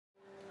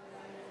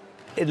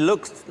It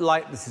looks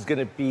like this is going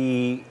to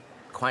be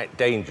quite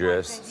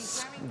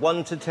dangerous.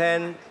 1 to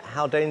 10,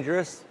 how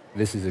dangerous?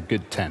 This is a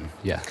good 10,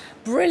 yeah.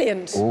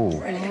 Brilliant. Ooh.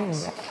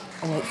 Brilliant.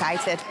 I'm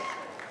excited.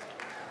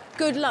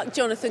 Good luck,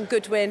 Jonathan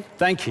Goodwin.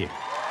 Thank you.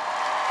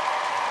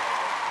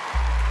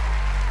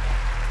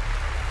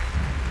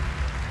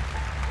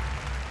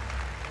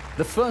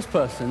 The first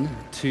person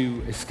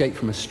to escape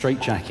from a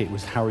straitjacket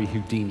was Harry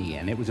Houdini,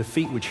 and it was a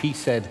feat which he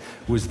said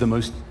was the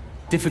most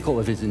difficult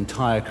of his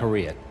entire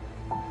career.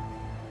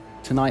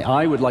 Tonight,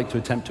 I would like to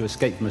attempt to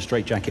escape from a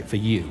straitjacket for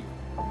you.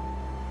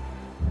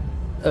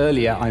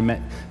 Earlier, I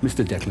met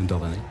Mr. Declan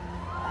Donnelly,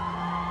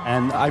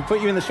 and I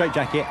put you in the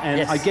straitjacket, and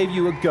Yes. I gave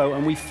you a go,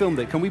 and we filmed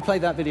it. Can we play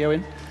that video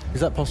in? Is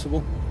that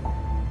possible?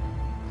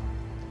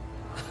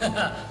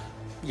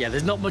 Yeah,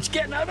 there's not much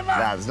getting out of that.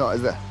 Nah, there's not,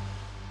 is there?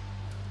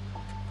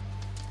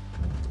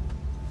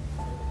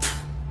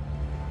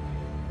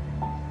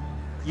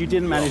 You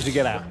didn't manage to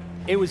get out.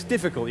 It was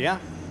difficult, yeah?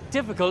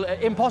 Difficult,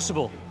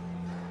 impossible.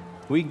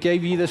 We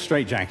gave you the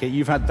straitjacket.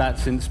 You've had that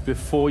since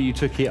before you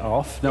took it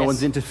off. No Yes.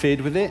 one's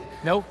interfered with it?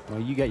 No.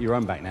 Well, you get your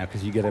own back now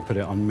because you get to put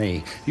it on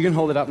me. You can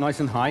hold it up nice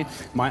and high.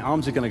 My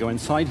arms are going to go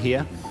inside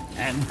here,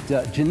 and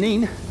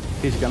Janine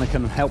is going to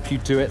come and help you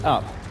do it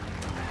up.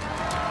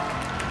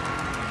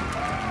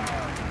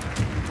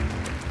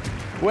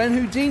 When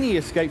Houdini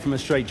escaped from a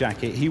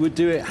straitjacket, he would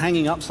do it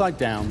hanging upside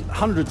down,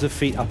 hundreds of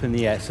feet up in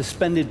the air,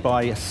 suspended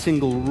by a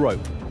single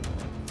rope.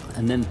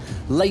 And then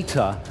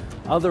later,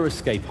 other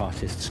escape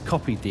artists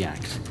copied the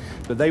act,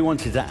 but they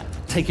wanted to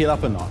take it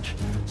up a notch.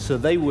 So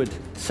they would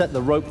set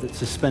the rope that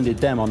suspended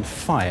them on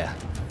fire.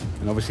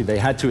 And obviously they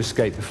had to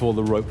escape before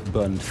the rope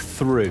burned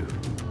through.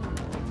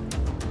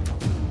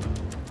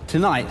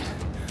 Tonight,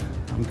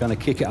 I'm going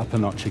to kick it up a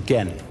notch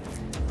again.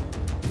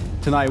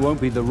 Tonight it won't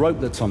be the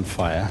rope that's on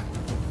fire.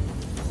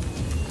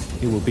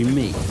 It will be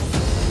me.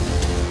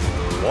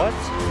 What?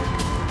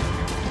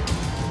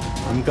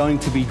 I'm going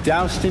to be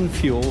doused in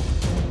fuel,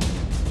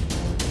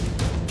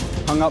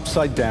 hung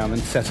upside down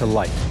and set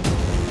alight.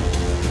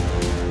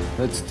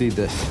 Let's do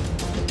this.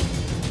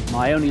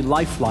 My only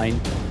lifeline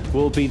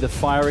will be the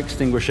fire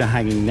extinguisher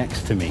hanging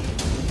next to me.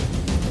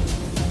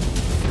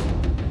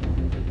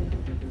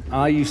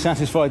 Are you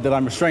satisfied that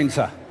I'm restrained,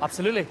 sir?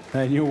 Absolutely.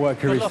 Then your work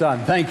here Good is luck.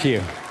 done. Thank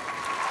you.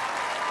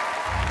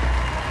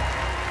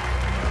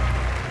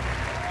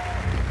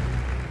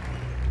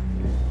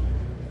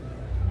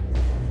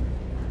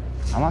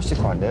 I'm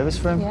actually quite nervous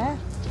for him. Yeah.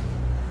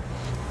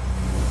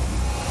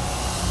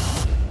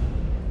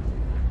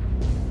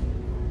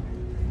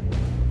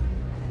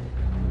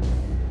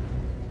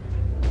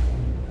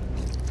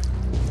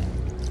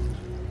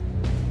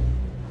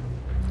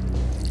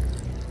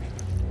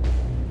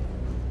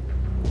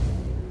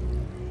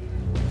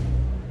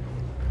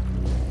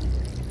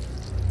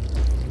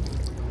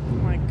 Oh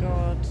my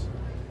God.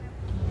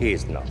 He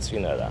is nuts, you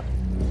know that.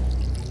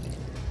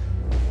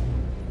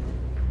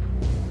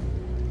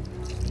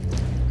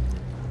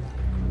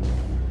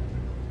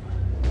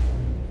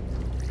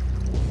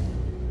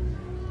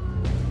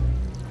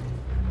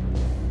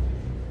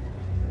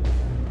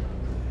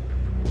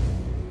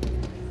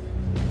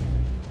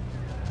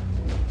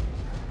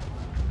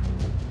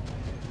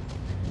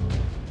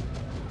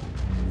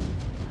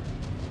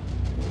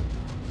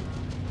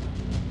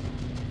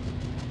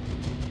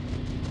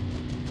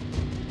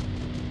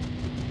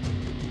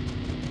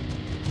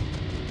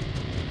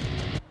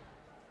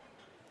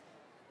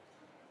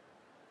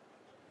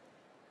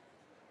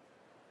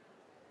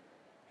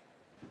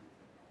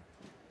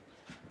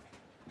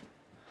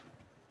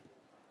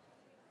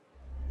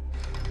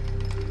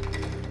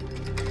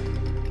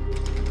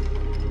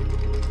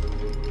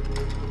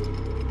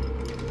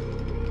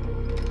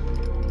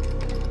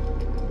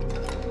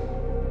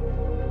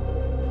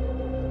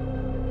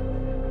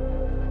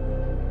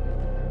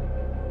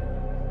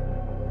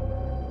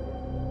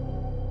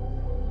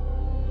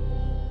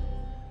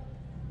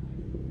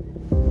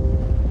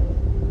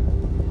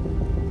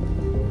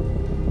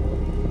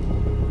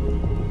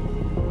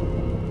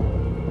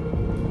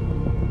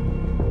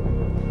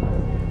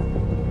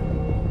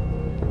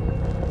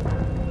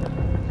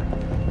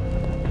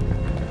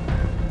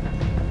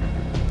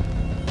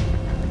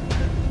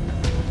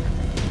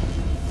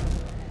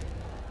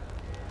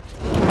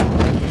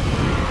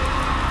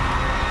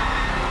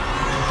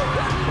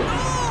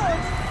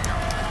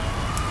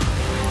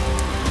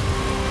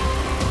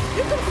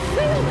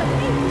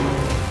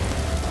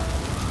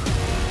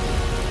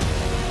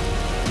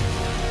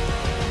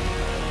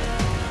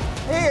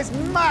 He is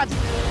mad!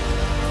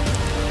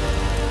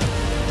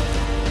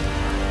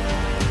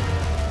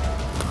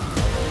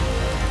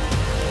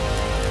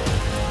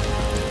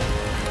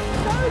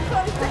 So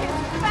close to his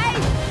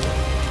face!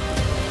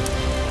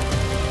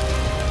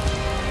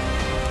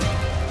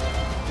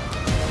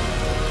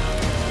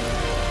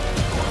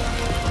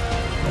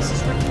 This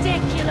is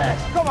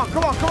ridiculous. Come on,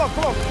 come on, come on,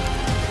 come on!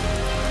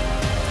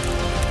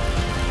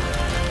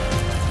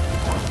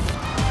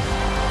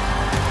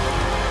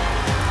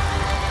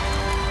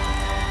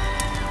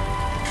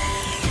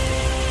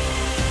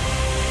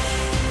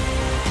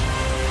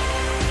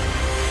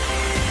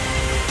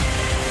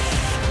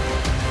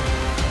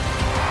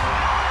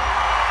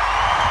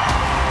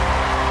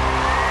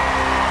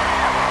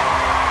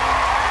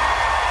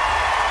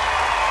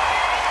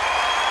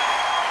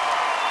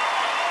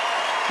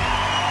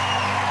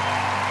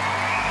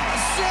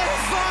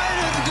 fire!